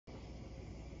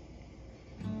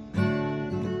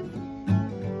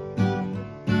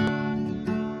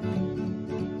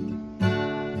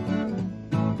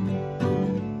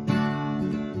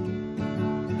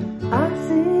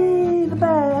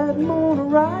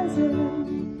rising.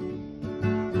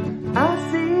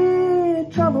 I see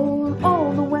trouble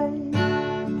on the way.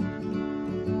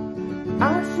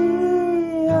 I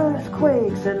see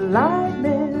earthquakes and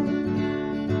lightning.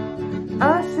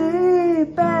 I see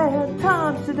bad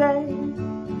times today.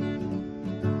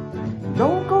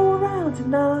 Don't go around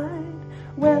tonight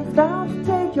when it's bound to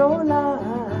take your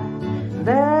life.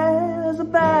 There's a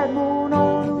bad moon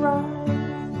on the rise.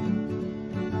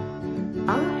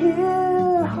 I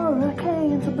hear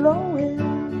hurricanes are blowing.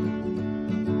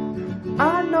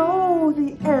 I know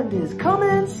the end is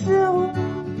coming soon.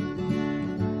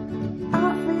 I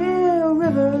feel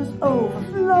rivers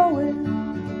overflowing.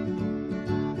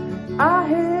 I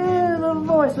hear the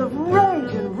voice of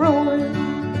rage and ruin.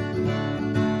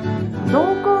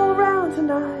 Don't go around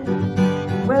tonight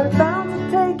where it's bound to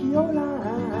take your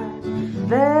life.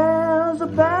 There's a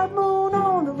bad moon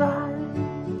on the rise.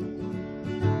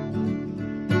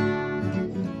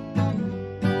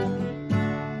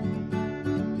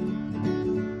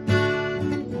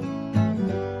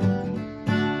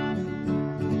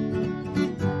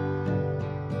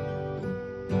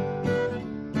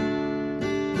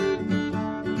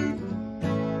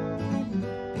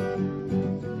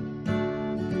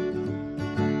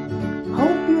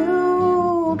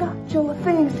 Your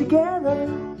things together.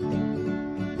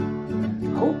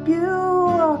 Hope you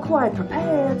are quite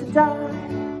prepared to die.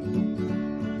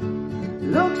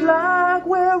 Looks like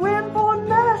we're in for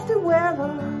nasty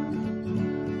weather.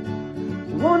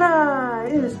 One eye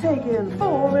is taken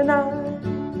for an eye.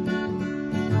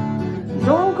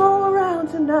 Don't go around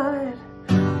tonight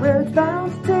where it's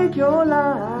bound to take your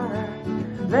life.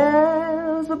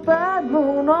 There's a bad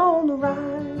moon on the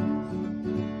rise.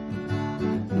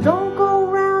 Don't go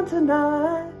around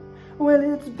tonight, well,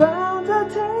 it's bound to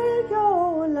take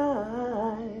your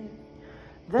life.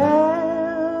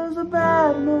 There's a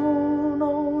bad moon